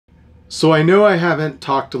So I know I haven't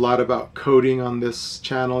talked a lot about coding on this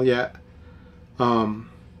channel yet. I've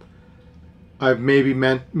maybe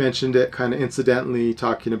mentioned it kind of incidentally,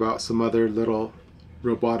 talking about some other little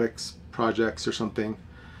robotics projects or something.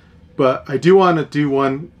 But I do want to do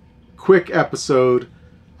one quick episode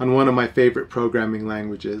on one of my favorite programming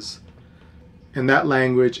languages. And that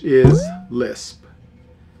language is Lisp.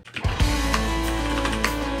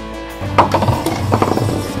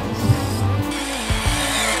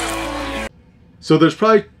 So there's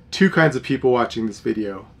probably two kinds of people watching this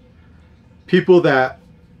video. People that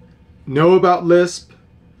know about Lisp,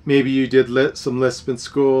 maybe you did some Lisp in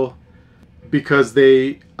school because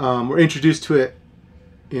they were introduced to it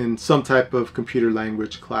in some type of computer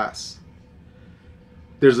language class.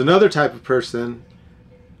 There's another type of person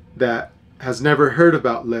that has never heard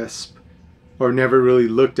about Lisp or never really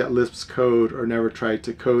looked at Lisp's code or never tried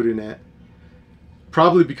to code in it.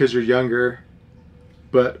 Probably because you're younger,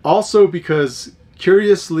 but also because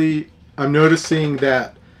curiously I'm noticing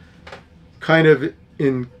that kind of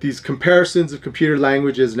in these comparisons of computer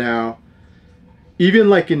languages now, even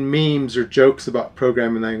like in memes or jokes about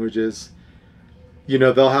programming languages, you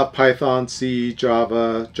know, they'll have Python, C,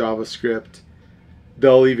 Java, JavaScript.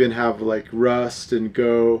 They'll even have like Rust and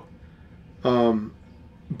Go.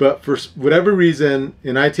 But for whatever reason,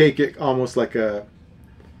 and I take it almost like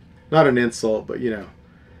not an insult, but you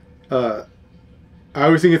know, I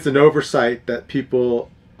always think it's an oversight that people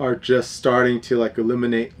are just starting to like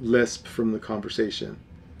eliminate Lisp from the conversation.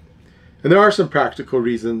 And there are some practical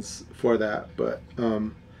reasons for that, but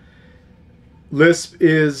Lisp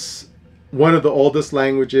is one of the oldest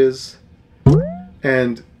languages,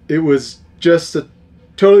 and it was just a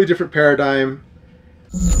totally different paradigm.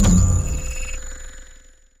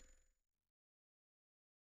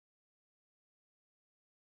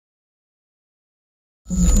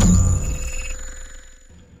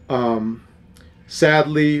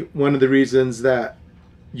 Sadly, one of the reasons that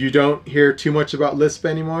you don't hear too much about Lisp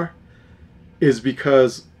anymore is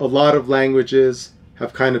because a lot of languages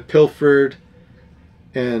have kind of pilfered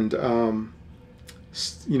and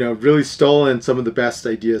you know, really stolen some of the best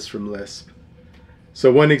ideas from Lisp.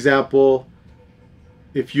 So one example,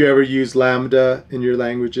 if you ever use lambda in your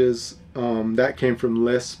languages, that came from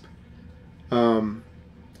Lisp. And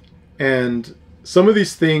some of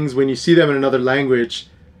these things, when you see them in another language,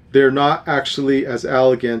 they're not actually as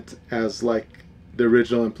elegant as like the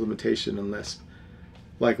original implementation in Lisp.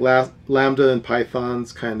 Like lambda in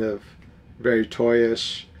Python's kind of very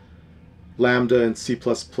toyish. Lambda in C++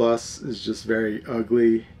 is just very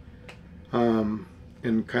ugly and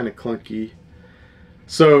kind of clunky.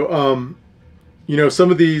 So you know,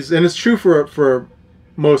 some of these, and it's true for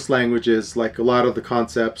most languages, like a lot of the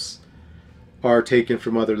concepts are taken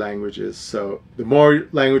from other languages. So the more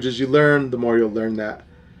languages you learn, the more you'll learn that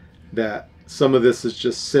some of this is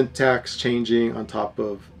just syntax changing on top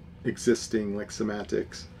of existing like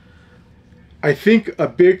semantics. I think a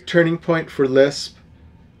big turning point for Lisp,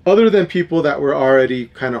 other than people that were already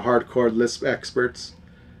kind of hardcore Lisp experts,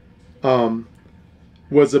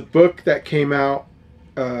 was a book that came out,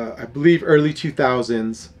 I believe early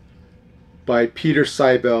 2000s, by Peter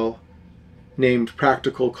Seibel, named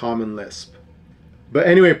Practical Common Lisp. But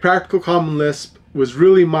anyway, Practical Common Lisp was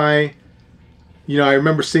really my, you know, I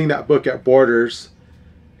remember seeing that book at Borders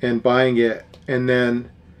and buying it. And then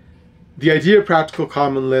the idea of Practical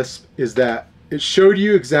Common Lisp is that it showed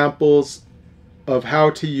you examples of how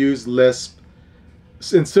to use Lisp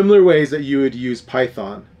in similar ways that you would use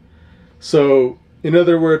Python. So in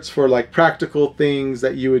other words, for like practical things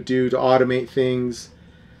that you would do to automate things,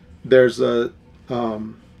 there's a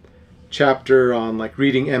chapter on like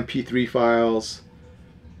reading MP3 files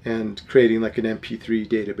and creating like an MP3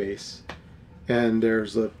 database. And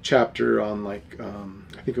there's a chapter on like,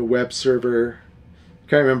 I think a web server.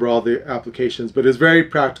 Can't remember all the applications, but it's very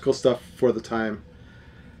practical stuff for the time.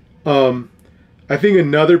 I think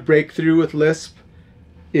another breakthrough with Lisp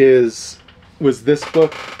was this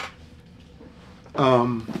book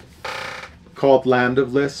called Land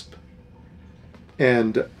of Lisp,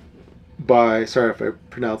 and by, sorry if I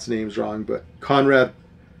pronounce names wrong, but Konrad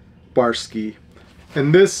Barsky.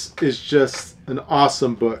 And this is just an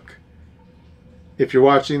awesome book. If you're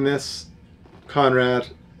watching this, Konrad,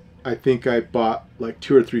 I think I bought like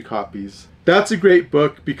 2 or 3 copies. That's a great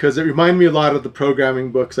book because it reminded me a lot of the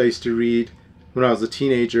programming books I used to read when I was a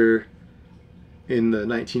teenager in the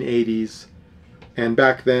 1980s. And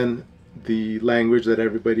back then, the language that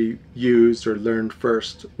everybody used or learned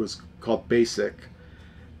first was called BASIC.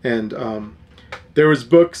 And there was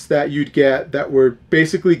books that you'd get that were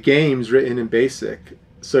basically games written in BASIC.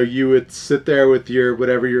 So you would sit there with your,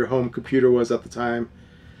 whatever your home computer was at the time,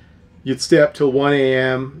 you'd stay up till 1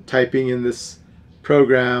 a.m. typing in this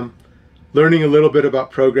program, learning a little bit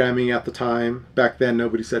about programming at the time. Back then,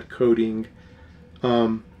 nobody said coding.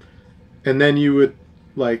 And then you would,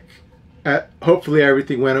 like, hopefully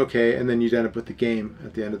everything went okay, and then you'd end up with the game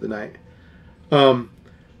at the end of the night.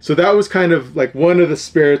 So that was kind of like one of the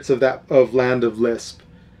spirits of Land of Lisp.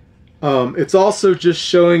 It's also just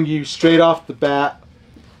showing you straight off the bat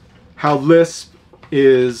how Lisp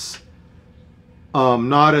is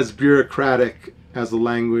not as bureaucratic as a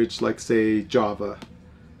language like, say, Java.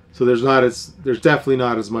 So there's definitely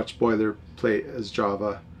not as much boilerplate as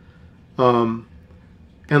Java. And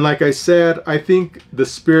like I said, I think the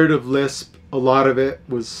spirit of Lisp, a lot of it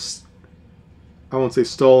was, I won't say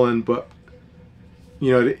stolen, but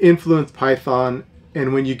to influence Python.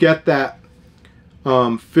 And when you get that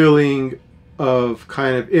feeling of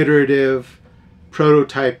kind of iterative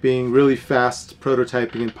prototyping, really fast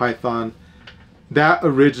prototyping in Python, that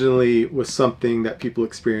originally was something that people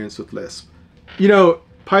experienced with Lisp.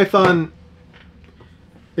 Python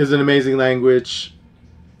is an amazing language.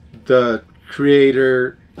 The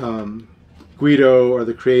creator, Guido, or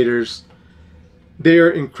the creators, they are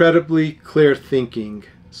incredibly clear thinking.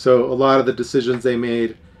 So a lot of the decisions they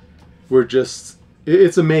made were just,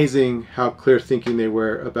 it's amazing how clear thinking they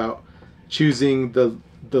were about choosing the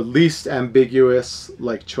least ambiguous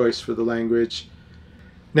choice for the language.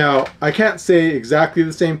 Now, I can't say exactly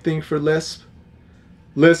the same thing for Lisp.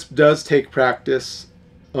 Lisp does take practice.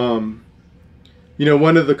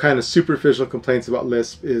 One of the kind of superficial complaints about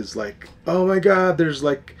Lisp is like, oh my God, there's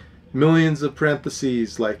like millions of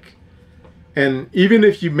parentheses, and even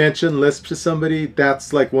if you mention Lisp to somebody,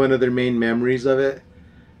 that's like one of their main memories of it.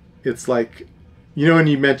 It's like, when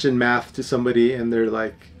you mention math to somebody and they're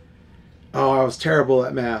like, oh, I was terrible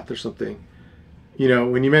at math or something.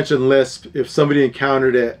 When you mention Lisp, if somebody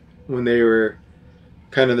encountered it when they were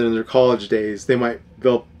kind of in their college days,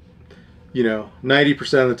 they'll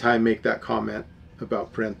 90% of the time make that comment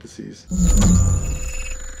about parentheses.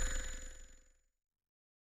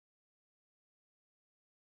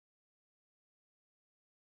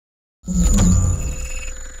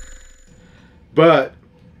 But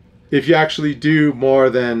if you actually do more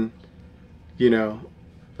than,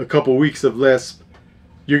 a couple weeks of Lisp,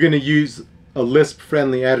 you're going to use a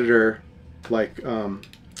Lisp-friendly editor like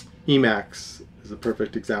Emacs is a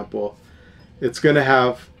perfect example. It's going to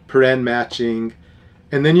have paren matching,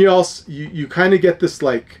 and then you kind of get this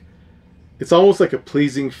it's almost like a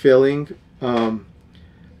pleasing feeling,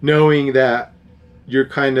 knowing that you're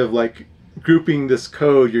kind of grouping this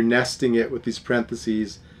code, you're nesting it with these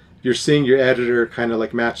parentheses. You're seeing your editor kind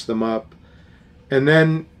of match them up. And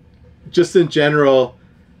then just in general,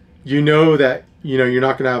 that, you're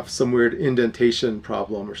not going to have some weird indentation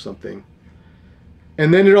problem or something.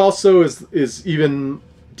 And then it also is even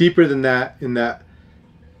deeper than that, in that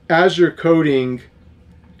as you're coding,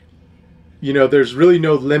 there's really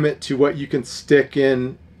no limit to what you can stick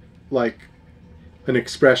in an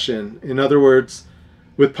expression. In other words,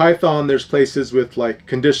 with Python, there's places with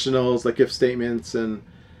conditionals, like if statements, and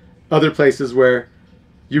other places where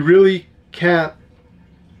you really can't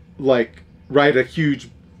write a huge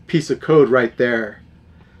piece of code right there.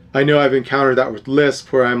 I know I've encountered that with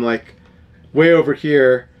Lisp, where I'm way over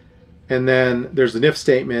here and then there's an if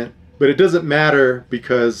statement, but it doesn't matter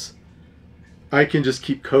because I can just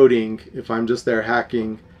keep coding if I'm just there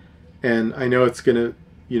hacking, and I know it's gonna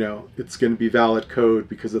be valid code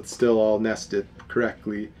because it's still all nested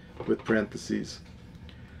correctly with parentheses.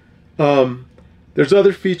 There's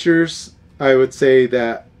other features, I would say,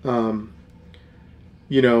 that, an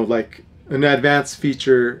advanced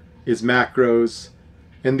feature is macros.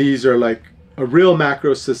 And these are a real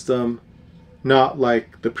macro system, not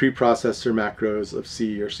like the preprocessor macros of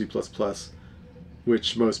C or C++,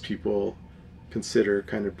 which most people consider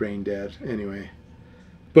kind of brain dead anyway.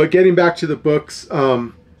 But getting back to the books,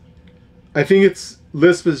 I think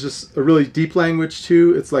Lisp is just a really deep language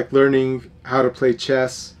too. It's like learning how to play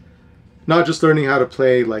chess. Not just learning how to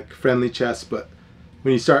play friendly chess, but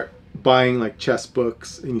when you start buying chess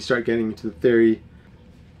books and you start getting into the theory,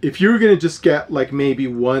 if you were going to just get maybe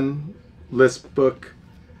one Lisp book,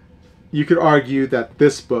 you could argue that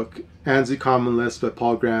this book, ANSI Common Lisp by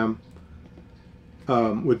Paul Graham,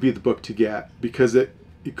 would be the book to get, because it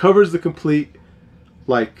covers the complete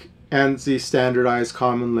ANSI standardized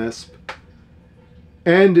Common Lisp,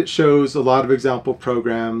 and it shows a lot of example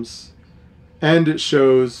programs, and it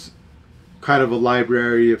shows kind of a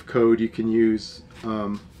library of code you can use,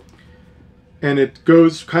 and it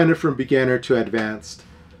goes kind of from beginner to advanced.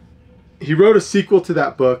 He wrote a sequel to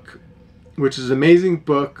that book, which is an amazing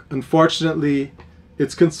book. Unfortunately,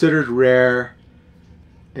 it's considered rare.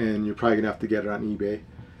 and you're probably gonna have to get it on eBay.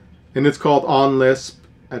 And it's called On Lisp: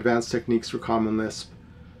 Advanced Techniques for Common Lisp.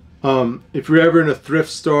 If you're ever in a thrift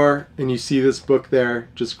store and you see this book there,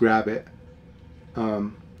 just grab it,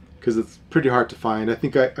 because it's pretty hard to find. I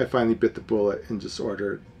think I finally bit the bullet and just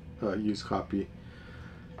ordered a used copy.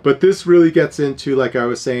 But this really gets into, like I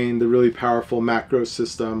was saying, the really powerful macro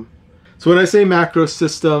system. So when I say macro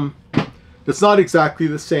system, it's not exactly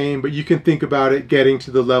the same, but you can think about it getting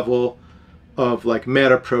to the level of like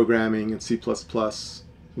meta programming in C++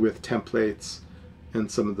 with templates and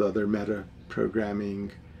some of the other meta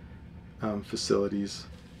programming facilities.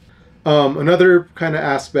 Another kind of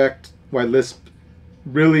aspect why Lisp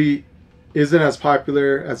really isn't as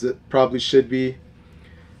popular as it probably should be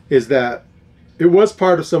is that it was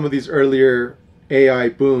part of some of these earlier AI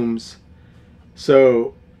booms.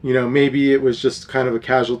 So, you know, maybe it was just kind of a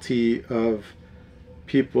casualty of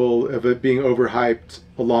people, of it being overhyped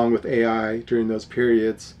along with AI during those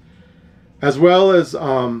periods. As well as,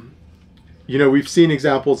 you know, we've seen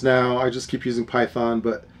examples now, I just keep using Python,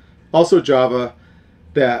 but also Java,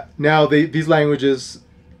 that now these languages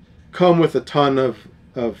come with a ton of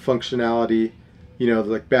functionality, you know,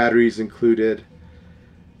 like batteries included.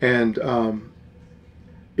 And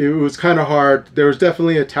it was kind of hard. There was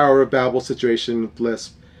definitely a Tower of Babel situation with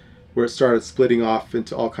Lisp where it started splitting off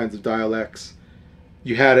into all kinds of dialects.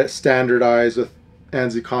 You had it standardized with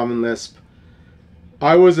ANSI Common Lisp.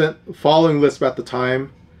 I wasn't following Lisp at the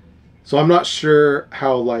time, so I'm not sure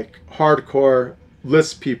how like hardcore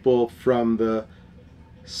Lisp people from the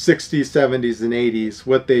 60s, 70s, and 80s,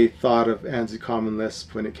 what they thought of ANSI Common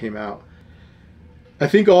Lisp when it came out. I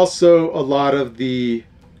think also a lot of the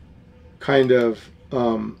kind of,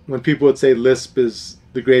 when people would say Lisp is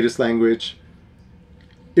the greatest language,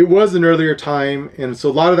 it was an earlier time, and so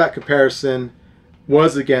a lot of that comparison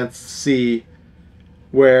was against C,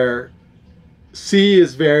 where C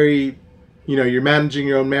is very, you know, you're managing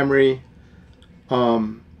your own memory,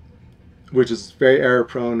 which is very error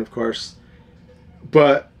prone, of course,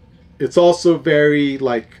 but it's also very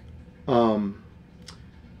like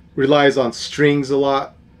relies on strings a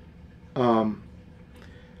lot,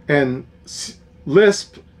 and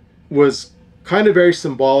Lisp was kind of very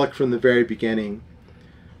symbolic from the very beginning.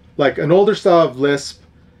 Like an older style of Lisp,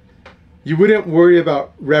 you wouldn't worry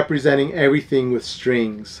about representing everything with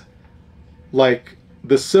strings. Like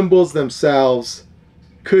the symbols themselves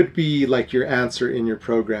could be like your answer in your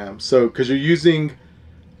program. So because you're using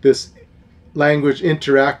this language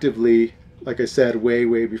interactively, like I said,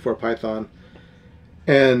 way before Python,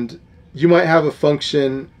 and you might have a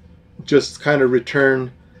function just kind of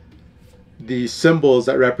return the symbols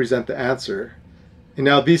that represent the answer. And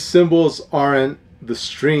now these symbols aren't the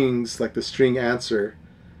strings, like the string answer.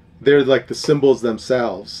 They're like the symbols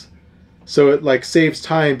themselves. So it like saves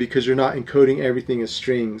time because you're not encoding everything as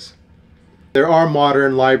strings. There are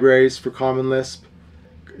modern libraries for Common Lisp.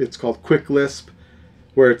 It's called Quick Lisp,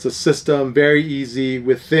 where it's a system, very easy.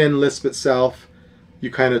 Within Lisp itself,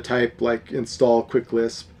 you kind of type like install Quick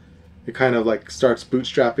Lisp. It kind of like starts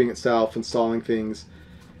bootstrapping itself, installing things,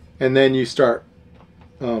 and then you start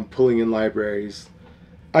pulling in libraries.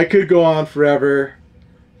 I could go on forever.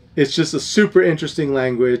 It's just a super interesting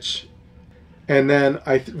language, and then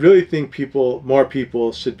I really think more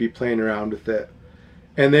people should be playing around with it.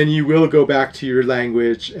 And then you will go back to your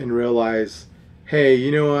language and realize, hey,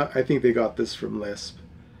 you know what? I think they got this from Lisp.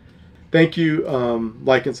 Thank you.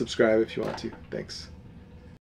 Like and subscribe if you want to. Thanks.